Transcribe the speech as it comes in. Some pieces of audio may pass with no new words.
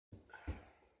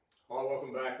Hi,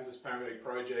 welcome back. This is Paramedic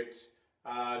Project.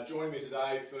 Joining me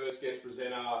today, first guest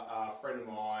presenter, a friend of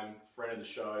mine, friend of the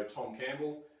show, Tom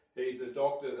Campbell. He's a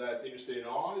doctor that's interested in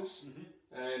eyes,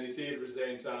 and he's here to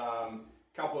present a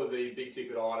couple of the big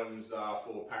ticket items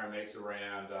for paramedics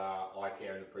around eye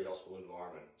care in the pre-hospital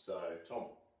environment. So, Tom.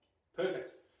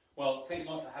 Perfect. Well, thanks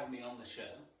a lot for having me on the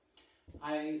show.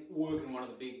 I work in one of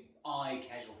the big eye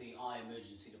casualty, eye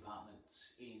emergency departments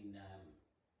in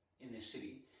this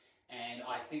city. And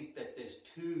I think that there's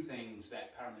two things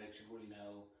that paramedics should really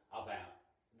know about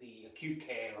the acute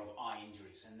care of eye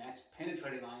injuries. And that's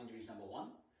penetrating eye injuries, number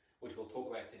one, which we'll talk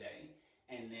about today,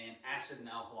 and then acid and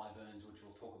alkali burns, which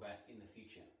we'll talk about in the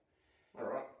future.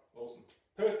 All right, awesome.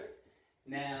 Perfect.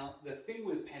 Now, the thing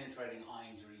with penetrating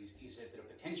eye injuries is that they're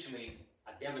potentially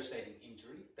a devastating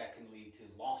injury that can lead to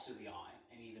loss of the eye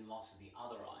and even loss of the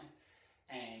other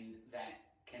eye. And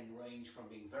that can range from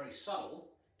being very subtle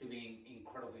to being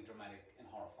incredibly dramatic and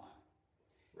horrifying.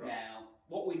 Right. Now,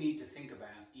 what we need to think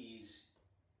about is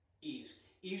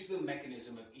the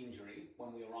mechanism of injury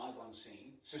when we arrive on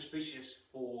scene suspicious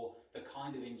for the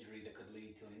kind of injury that could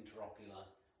lead to an intraocular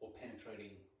or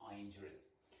penetrating eye injury.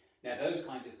 Now, those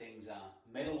kinds of things are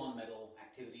metal-on-metal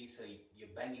activities, so you're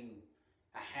banging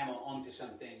a hammer onto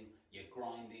something, you're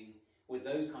grinding. With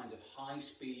those kinds of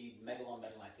high-speed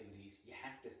metal-on-metal activities, you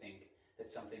have to think that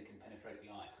something can penetrate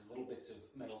the eye, because little bits of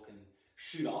metal can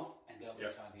shoot off and go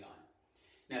inside the eye.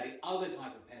 Now, the other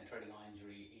type of penetrating eye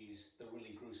injury is the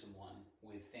really gruesome one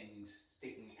with things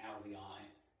sticking out of the eye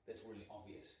that's really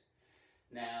obvious.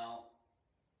 Now,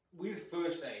 with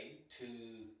first aid to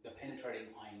the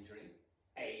penetrating eye injury,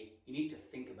 you need to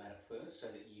think about it first so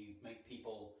that you make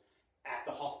people at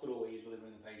the hospital where you're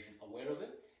delivering the patient aware of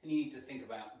it, and you need to think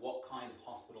about what kind of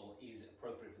hospital is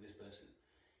appropriate for this person.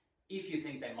 If you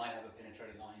think they might have a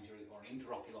penetrating eye injury or an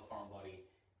intraocular foreign body,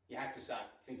 you have to start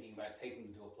thinking about taking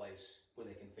them to a place where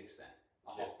they can fix that.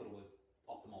 A hospital with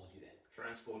ophthalmology there.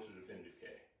 Transport to definitive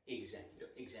care. Exactly,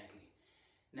 exactly.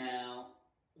 Now,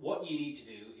 what you need to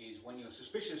do is when you're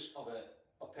suspicious of a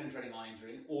penetrating eye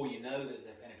injury, or you know that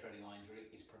there's a penetrating eye injury,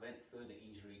 is prevent further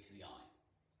injury to the eye.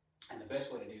 And the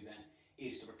best way to do that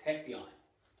is to protect the eye.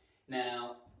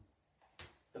 Now,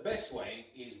 the best way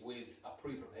is with a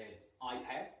pre-prepared eye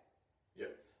pad,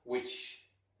 which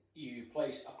you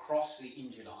place across the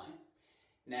injured eye.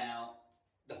 Now,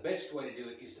 the best way to do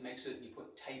it is to make certain you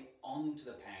put tape onto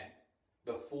the pad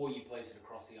before you place it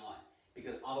across the eye,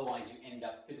 because otherwise you end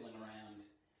up fiddling around,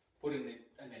 putting it,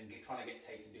 and then trying to get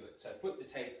tape to do it. So put the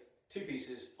tape, two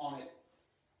pieces on it,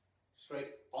 straight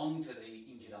onto the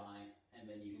injured eye, and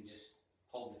then you can just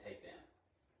hold the tape down.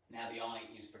 Now the eye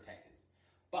is protected.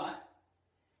 But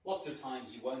lots of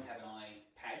times you won't have an eye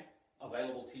pad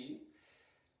available to you.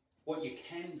 What you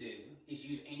can do is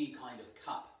use any kind of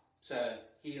cup. So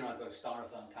here I've got a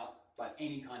styrofoam cup, but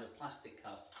any kind of plastic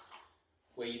cup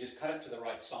where you just cut it to the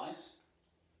right size,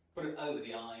 put it over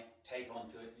the eye, tape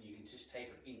onto it, and you can just tape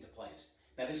it into place.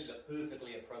 Now this is a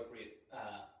perfectly appropriate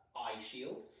eye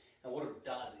shield, and what it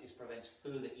does is prevents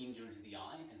further injury to the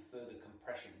eye and further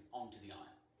compression onto the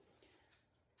eye.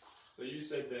 So you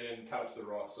said then cut it to the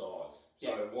right size.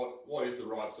 So what is the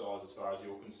right size as far as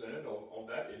you're concerned of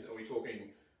that? Are we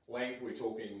talking length, are we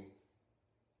talking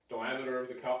diameter of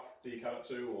the cup do you cut it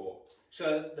to, or?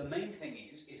 So the main thing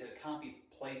is that it can't be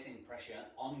placing pressure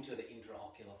onto the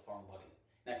intraocular foreign body.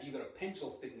 Now if you've got a pencil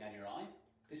sticking out of your eye,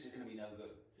 this is going to be no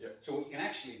good. So what you can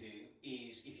actually do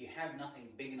is, if you have nothing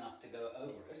big enough to go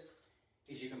over it,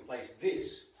 is you can place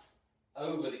this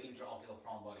over the intraocular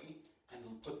foreign body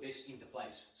and put this into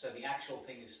place. So the actual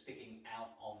thing is sticking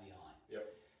out of the eye.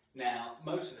 Now,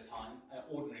 most of the time, an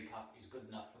ordinary cup is good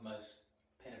enough for most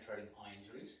penetrating eye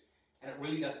injuries, and it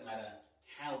really doesn't matter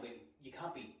how big. You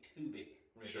can't be too big,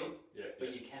 really,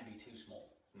 but you can be too small.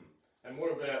 And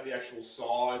what about the actual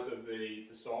size of the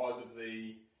size of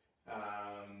the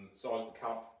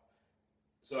cup?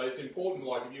 So it's important,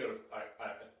 like if you've got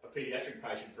a paediatric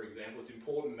patient, for example, it's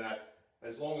important that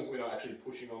as long as we're not actually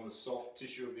pushing on the soft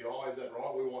tissue of the eye, is that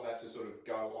right? We want that to sort of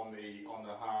go on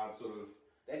the hard sort of.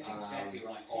 That's exactly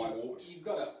right. So you've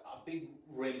got a big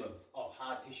rim of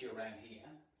hard tissue around here,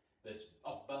 that's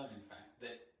of bone, in fact,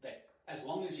 that as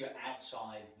long as you're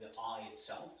outside the eye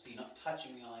itself, so you're not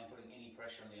touching the eye and putting any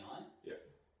pressure on the eye,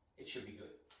 it should be good.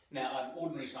 Now, an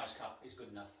ordinary size cup is good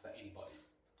enough for anybody,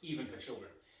 even for children.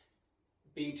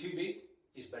 Being too big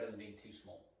is better than being too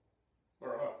small. All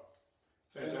right.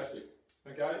 Fantastic.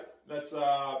 Okay, that's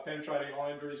penetrating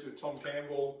eye injuries with Tom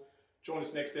Campbell. Join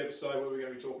us next episode where we're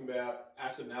going to be talking about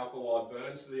acid and alkali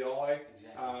burns to the eye.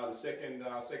 The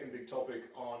second big topic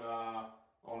on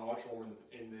eye trauma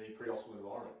in the pre-hospital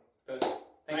environment. Perfect.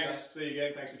 Thanks. See you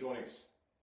again. Thanks for joining us.